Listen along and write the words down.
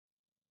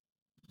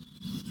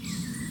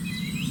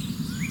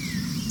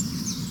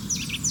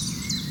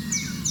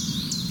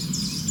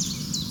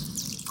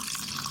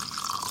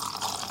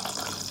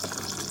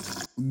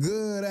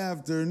Good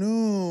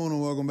afternoon,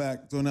 and welcome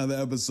back to another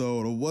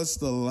episode of What's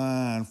the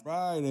Line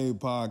Friday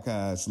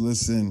podcast.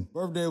 Listen,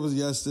 birthday was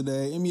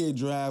yesterday. NBA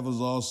draft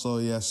was also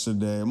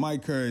yesterday.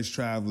 Mike Curry's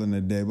traveling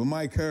today, but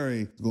Mike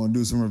Curry is going to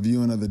do some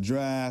reviewing of the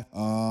draft.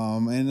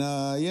 We're going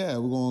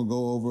to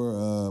go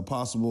over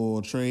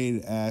possible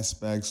trade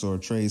aspects or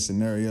trade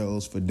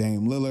scenarios for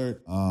Dame Lillard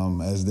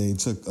as they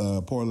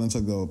Portland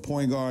took a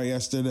point guard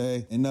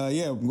yesterday. And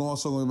we're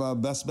also going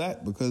about best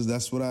bet because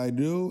that's what I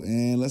do.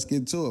 And let's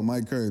get to it.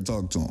 Mike Curry,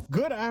 talk to him.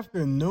 Good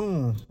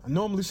afternoon. I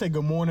normally say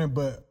good morning,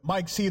 but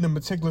Mike C, the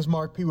meticulous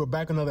Mark P, we're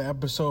back another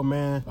episode,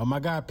 man.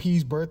 My guy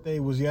P's birthday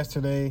was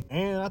yesterday,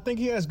 and I think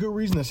he has good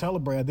reason to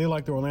celebrate. I did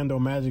like the Orlando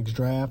Magic's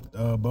draft,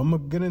 but I'm going to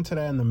get into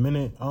that in a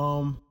minute.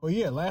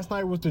 Last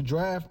night was the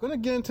draft. Going to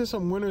get into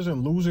some winners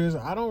and losers.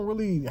 I don't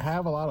really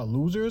have a lot of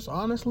losers,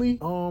 honestly.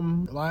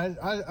 I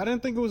didn't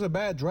think it was a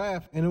bad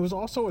draft, and it was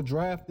also a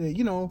draft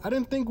that, I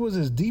didn't think was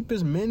as deep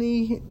as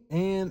many,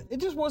 and it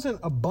just wasn't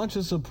a bunch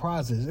of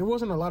surprises. It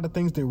wasn't a lot of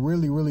things that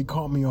really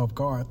caught me off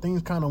guard.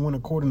 Things kind of went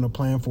according to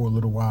plan for a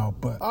little while,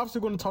 but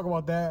obviously going to talk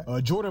about that.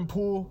 Jordan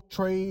Poole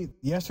trade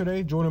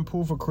yesterday. Jordan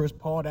Poole for Chris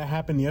Paul. That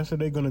happened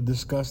yesterday. Going to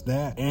discuss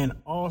that, and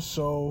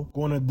also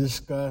going to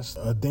discuss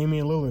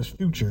Damian Lillard's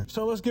future.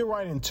 So let's get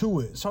right into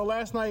it. So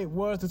last night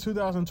was the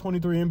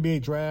 2023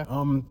 NBA draft.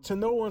 To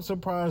no one's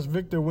surprise,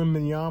 Victor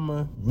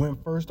Wembanyama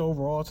went first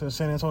overall to the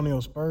San Antonio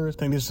Spurs. I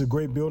think this is a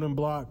great building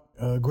block.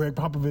 Greg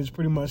Popovich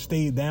pretty much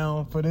stayed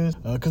down for this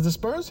because the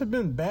Spurs have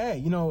been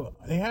bad.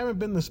 They haven't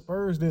been the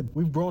Spurs that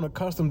we've grown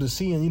accustomed to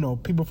seeing,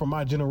 people from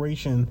my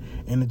generation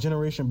and the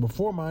generation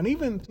before mine,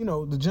 even,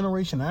 the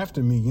generation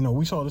after me.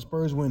 We saw the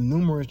Spurs win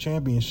numerous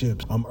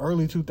championships,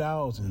 early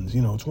 2000s,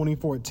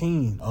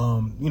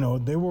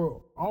 2014. They were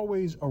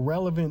always a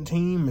relevant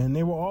team, and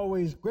they were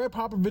always, Greg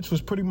Popovich was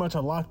pretty much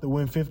a lock to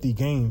win 50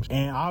 games.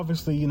 And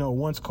obviously,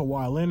 once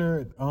Kawhi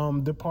Leonard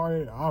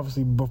departed,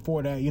 obviously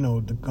before that,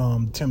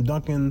 Tim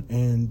Duncan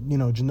and,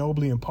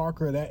 Ginobili and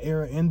Parker, that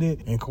era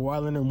ended, and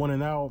Kawhi Leonard won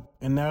it out.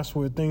 And that's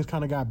where things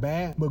kind of got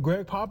bad. But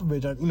Greg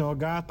Popovich, a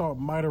guy I thought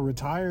might have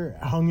retired,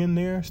 hung in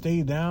there,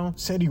 stayed down,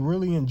 said he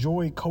really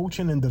enjoyed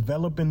coaching and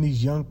developing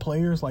these young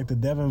players like the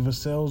Devin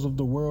Vassell's of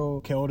the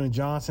world, Keldon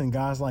Johnson,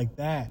 guys like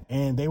that.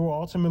 And they were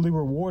ultimately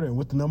rewarded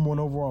with the number 1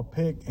 overall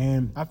pick.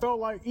 And I felt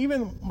like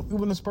even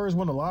when the Spurs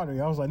won the lottery,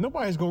 I was like,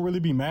 nobody's going to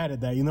really be mad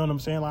at that. You know what I'm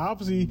saying? Like,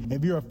 obviously,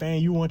 if you're a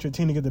fan, you want your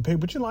team to get the pick,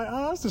 but you're like,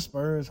 it's the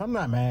Spurs. I'm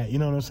not mad. You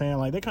know what I'm saying?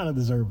 Like, they kind of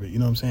deserve it. You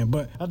know what I'm saying?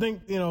 But I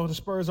think, the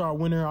Spurs are a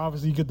winner.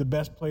 Obviously, you get the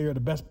best player, the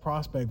best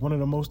prospect, one of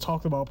the most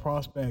talked about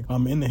prospects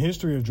in the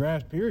history of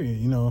draft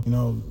period.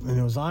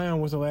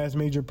 Zion was the last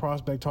major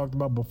prospect talked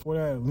about. Before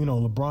that,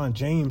 LeBron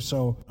James.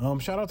 So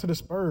shout out to the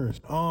Spurs.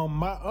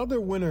 My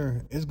other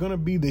winner is going to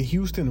be the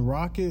Houston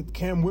Rockets.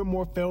 Cam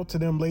Whitmore fell to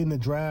them late in the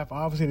draft.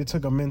 Obviously, they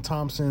took Amen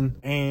Thompson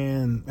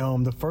and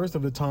the first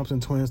of the Thompson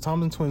twins.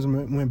 Thompson twins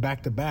went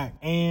back to back,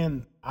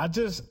 and I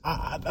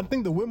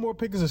think the Whitmore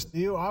pick is a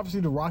steal.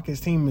 Obviously, the Rockets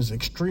team is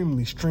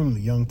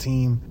extremely young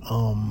team.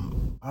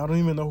 I don't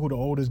even know who the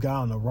oldest guy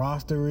on the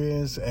roster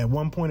is. At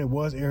one point, it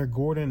was Eric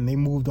Gordon, and they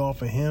moved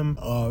off of him.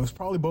 It was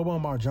probably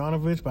Boban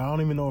Marjanovic, but I don't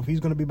even know if he's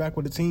going to be back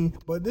with the team.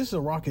 But this is a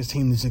Rockets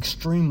team that's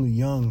extremely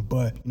young.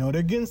 But,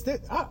 they're getting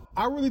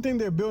I really think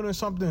they're building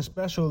something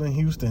special in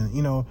Houston.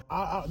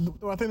 I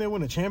think they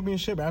win a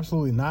championship?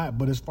 Absolutely not.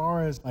 But as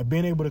far as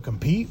being able to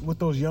compete with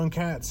those young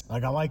cats, I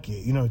like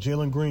it.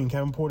 Jalen Green,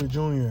 Kevin Porter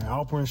Jr.,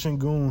 Alperen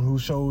Sengun, who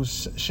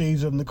shows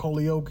shades of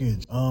Nikola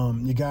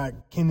Jokic. You got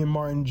Kenyon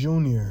Martin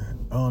Jr.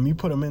 You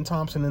put Amen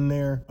Thompson in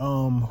there,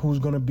 who's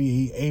going to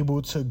be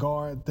able to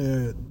guard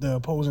the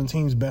opposing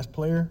team's best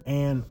player.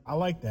 And I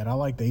like that.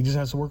 He just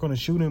has to work on the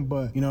shooting,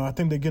 but, I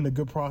think they're getting a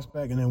good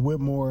prospect. And then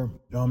Whitmore,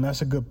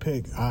 that's a good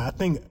pick. I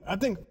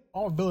think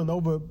all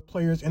Villanova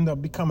players end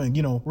up becoming,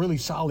 really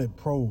solid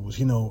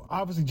pros.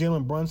 Obviously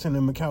Jalen Brunson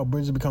and Mikal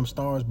Bridges become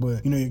stars,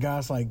 but, your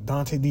guys like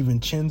Dante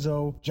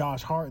DiVincenzo,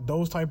 Josh Hart,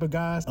 those type of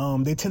guys,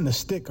 they tend to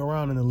stick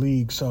around in the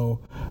league.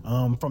 So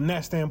from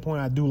that standpoint,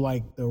 I do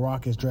like the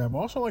Rockets draft.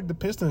 Also like the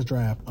Pistons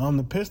draft.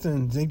 The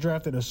Pistons, they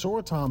drafted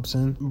Ausar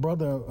Thompson,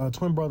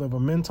 twin brother of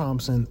Amen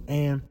Thompson,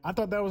 and I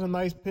thought that was a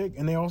nice pick.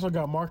 And they also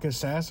got Marcus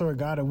Sasser, a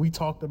guy that we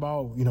talked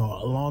about,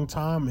 a long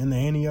time in the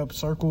ante-up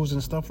circles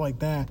and stuff like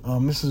that.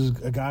 This is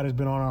a guy that's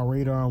been on our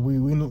radar and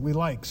we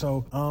like.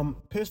 So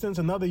Pistons,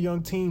 another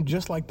young team,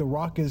 just like the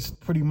Rockets,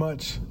 pretty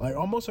much like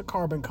almost a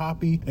carbon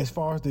copy as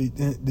far as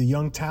the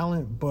young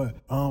talent. But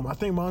I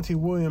think Monty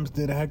Williams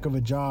did a heck of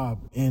a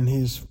job in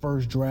his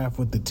first draft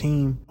with the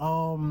team.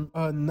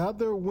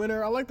 Another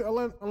winner, I like the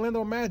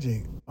Orlando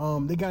Magic.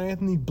 They got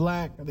Anthony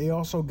Black. They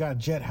also got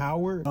Jet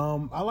Howard.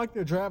 I like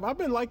their draft. I've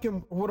been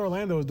liking what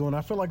Orlando is doing.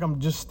 I feel like I'm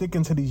just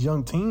sticking to these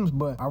young teams,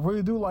 but I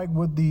really do like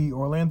what the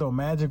Orlando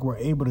Magic were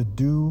able to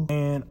do.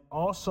 And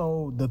also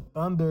also the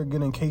Thunder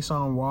getting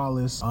Kason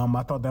Wallace.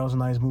 I thought that was a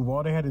nice move.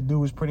 All they had to do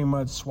was pretty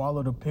much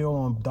swallow the pill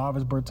on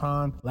Davis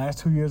Bertans last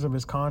 2 years of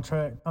his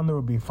contract. Thunder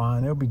would be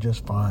fine. They'll be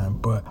just fine.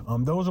 But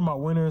those are my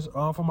winners.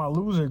 For my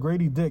loser,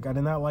 Grady Dick, I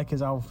did not like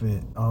his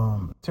outfit.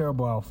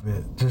 Terrible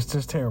outfit.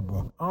 Just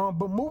terrible.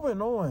 But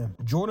moving on,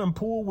 Jordan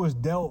Poole was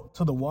dealt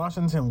to the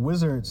Washington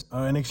Wizards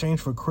in exchange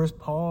for Chris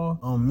Paul.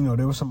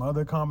 There was some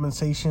other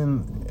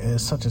compensation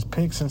such as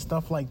picks and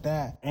stuff like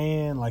that,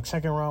 and like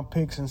second round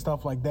picks and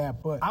stuff like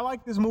that. But I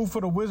like this move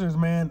for the Wizards,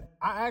 man.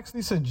 I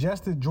actually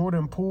suggested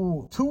Jordan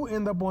Poole to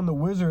end up on the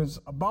Wizards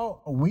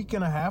about a week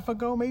and a half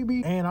ago,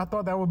 maybe. And I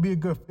thought that would be a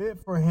good fit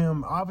for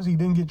him. Obviously, he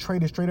didn't get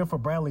traded straight up for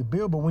Bradley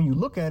Beal, but when you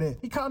look at it,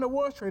 he kind of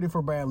was traded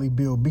for Bradley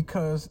Beal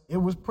because it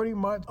was pretty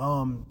much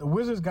the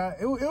Wizards got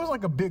it was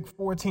like a big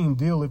 4-team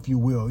deal, if you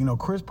will.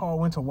 Chris Paul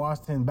went to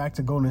Washington, back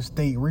to Golden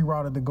State,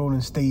 rerouted to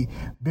Golden State.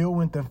 Bill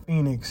went to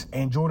Phoenix,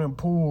 and Jordan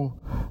Poole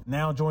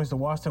now joins the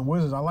Washington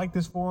Wizards. I like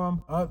this for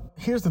him.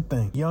 Here's the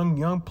thing: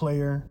 young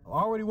player,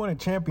 already won a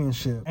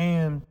championship,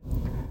 and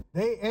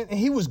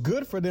he was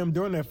good for them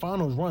during their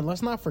finals run.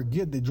 Let's not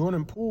forget that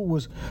Jordan Poole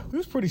was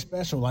pretty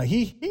special. Like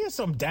he had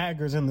some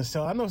daggers in the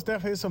cell. I know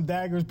Steph had some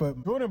daggers,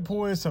 but Jordan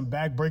Poole had some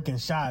back-breaking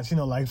shots,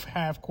 like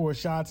half-court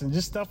shots and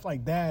just stuff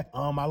like that.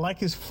 I like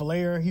his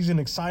flair. He's an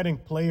exciting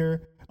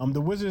player. The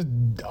Wizards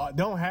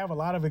don't have a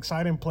lot of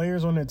exciting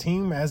players on their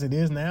team as it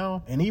is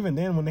now. And even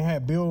then, when they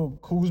had Bill,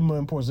 Kuzma,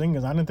 and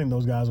Porzingis, I didn't think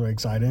those guys were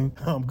exciting.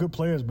 Good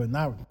players, but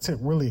not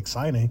really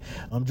exciting.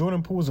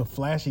 Jordan Poole is a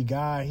flashy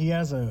guy. He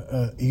has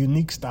a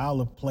unique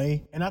style of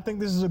play. And I think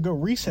this is a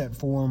good reset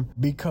for him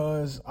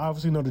because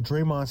obviously, the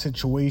Draymond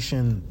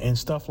situation and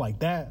stuff like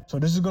that. So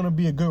this is going to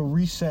be a good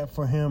reset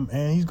for him,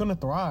 and he's going to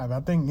thrive. I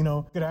think,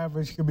 good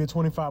average. He could be a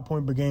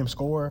 25-point per game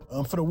scorer.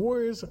 For the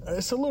Warriors,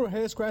 it's a little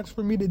head scratch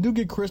for me. They do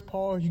get Chris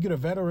Paul. You get a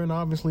veteran,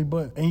 obviously,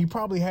 and you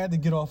probably had to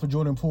get off of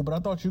Jordan Poole, but I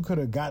thought you could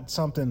have got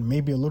something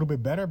maybe a little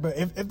bit better. But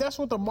if that's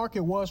what the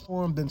market was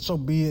for him, then so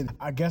be it.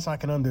 I guess I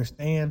can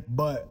understand.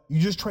 But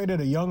you just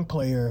traded a young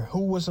player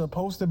who was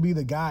supposed to be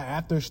the guy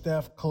after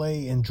Steph,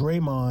 Clay, and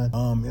Draymond.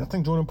 I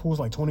think Jordan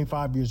Poole's like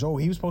 25 years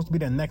old. He was supposed to be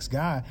the next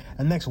guy,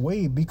 the next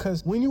wave,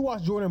 because when you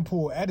watch Jordan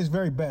Poole at his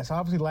very best,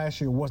 obviously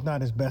last year was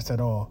not his best at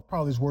all.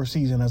 Probably his worst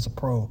season as a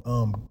pro,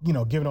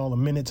 given all the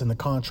minutes and the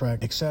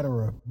contract,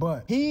 etc.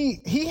 But he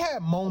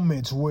had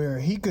moments where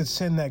he could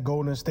send that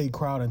Golden State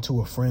crowd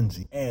into a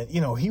frenzy. And,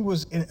 he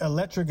was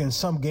electric in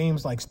some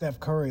games like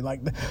Steph Curry. Like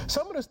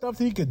some of the stuff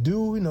that he could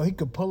do, he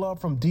could pull up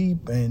from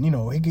deep and,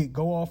 he could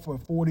go off for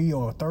 40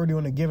 or 30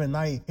 on a given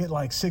night, hit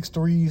like 6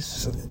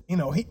 threes.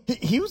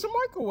 He was a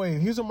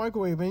microwave. He was a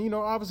microwave and,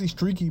 obviously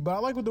streaky. But I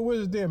like what the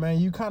Wizards did, man.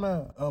 You kind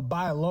of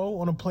buy low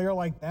on a player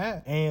like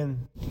that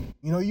and,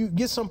 you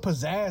get some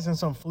pizzazz and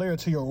some flair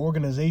to your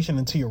organization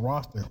and to your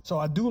roster. So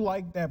I do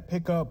like that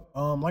pickup.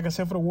 Like I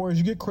said, for the Warriors,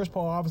 you get Chris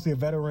Paul, obviously a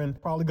veteran,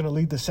 probably going to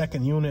lead the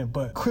second unit,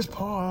 but Chris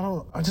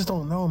Paul, I just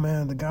don't know,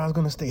 man. The guy's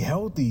going to stay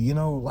healthy,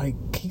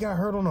 like he got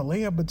hurt on a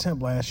layup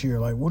attempt last year.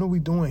 Like, what are we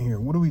doing here?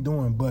 What are we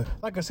doing? But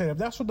like I said, if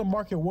that's what the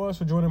market was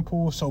for Jordan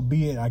Poole, so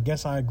be it. I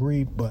guess I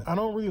agree, but I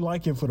don't really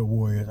like it for the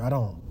Warriors. I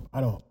don't.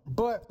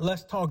 But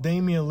let's talk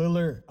Damian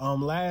Lillard.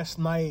 Last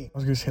night,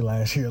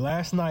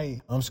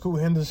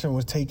 Scoot Henderson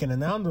was taken, and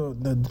now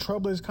the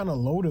Trailblazers kind of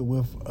loaded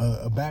with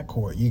a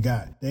backcourt. You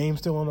got Dame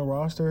still on the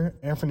roster,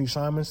 Anthony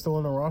Simons still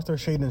on the roster,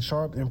 Shaedon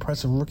Sharpe,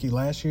 impressive rookie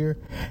last year.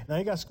 Now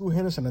you got Scoot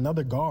Henderson,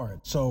 another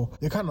guard. So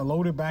they're kind of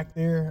loaded back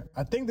there.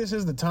 I think this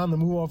is the time to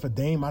move off of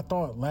Dame. I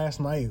thought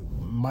last night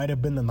might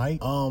have been the night.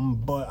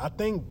 But I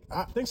think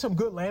some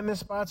good landing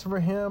spots for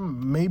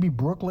him. Maybe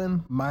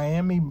Brooklyn,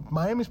 Miami.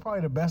 Miami's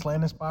probably the best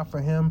landing spot for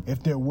him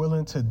if they're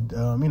willing to,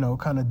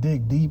 kind of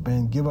dig deep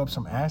and give up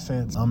some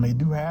assets. They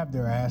do have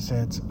their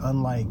assets,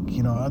 unlike,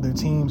 other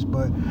teams,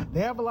 but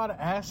they have a lot of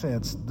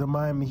assets, the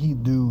Miami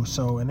Heat do,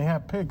 and they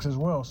have picks as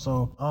well.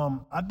 So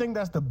I think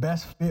that's the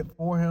best fit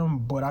for him,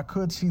 but I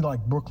could see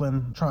like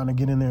Brooklyn trying to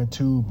get in there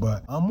too,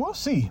 but we'll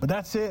see. But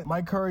that's it.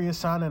 Mike Curry is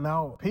signing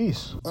out.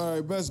 Peace. All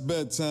right, best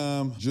bet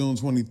time, June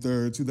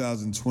 23rd,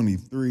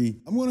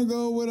 2023. I'm going to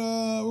go with,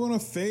 we're going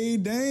to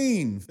Fade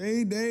Dane.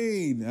 Fade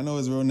Dane. I know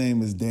his real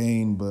name is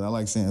Dane, but I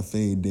like saying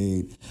Fade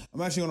Dane.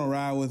 I'm actually going to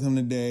ride with him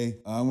today.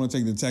 I'm going to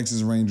take the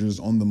Texas Rangers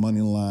on the money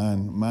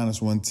line,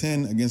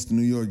 -110 against the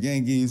New York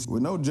Yankees.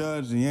 With no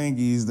Judge, the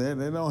Yankees, they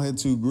don't hit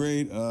too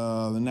great.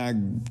 They're not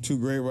too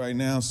great right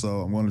now,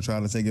 so I'm going to try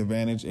to take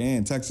advantage.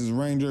 And Texas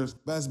Rangers,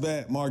 best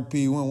bet, Mark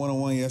P. went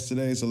 1-1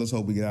 yesterday, so let's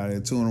hope we get out of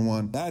here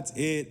 2-1. That's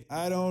it.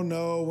 I don't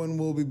know when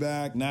we'll be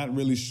back. Not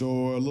really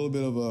sure. A little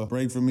bit of a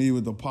break for me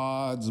with the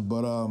pods,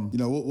 but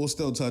we'll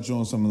still touch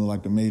on some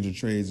of the major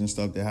trades and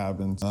stuff that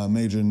happens,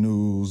 major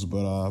news.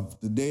 But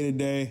the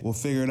day-to-day, we'll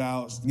figure it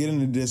out. Get in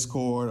the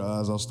Discord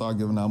as I'll start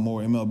giving out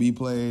more MLB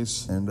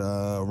plays and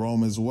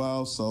Rome as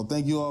well. So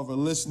thank you all for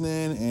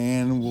listening,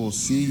 and we'll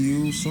see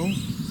you soon.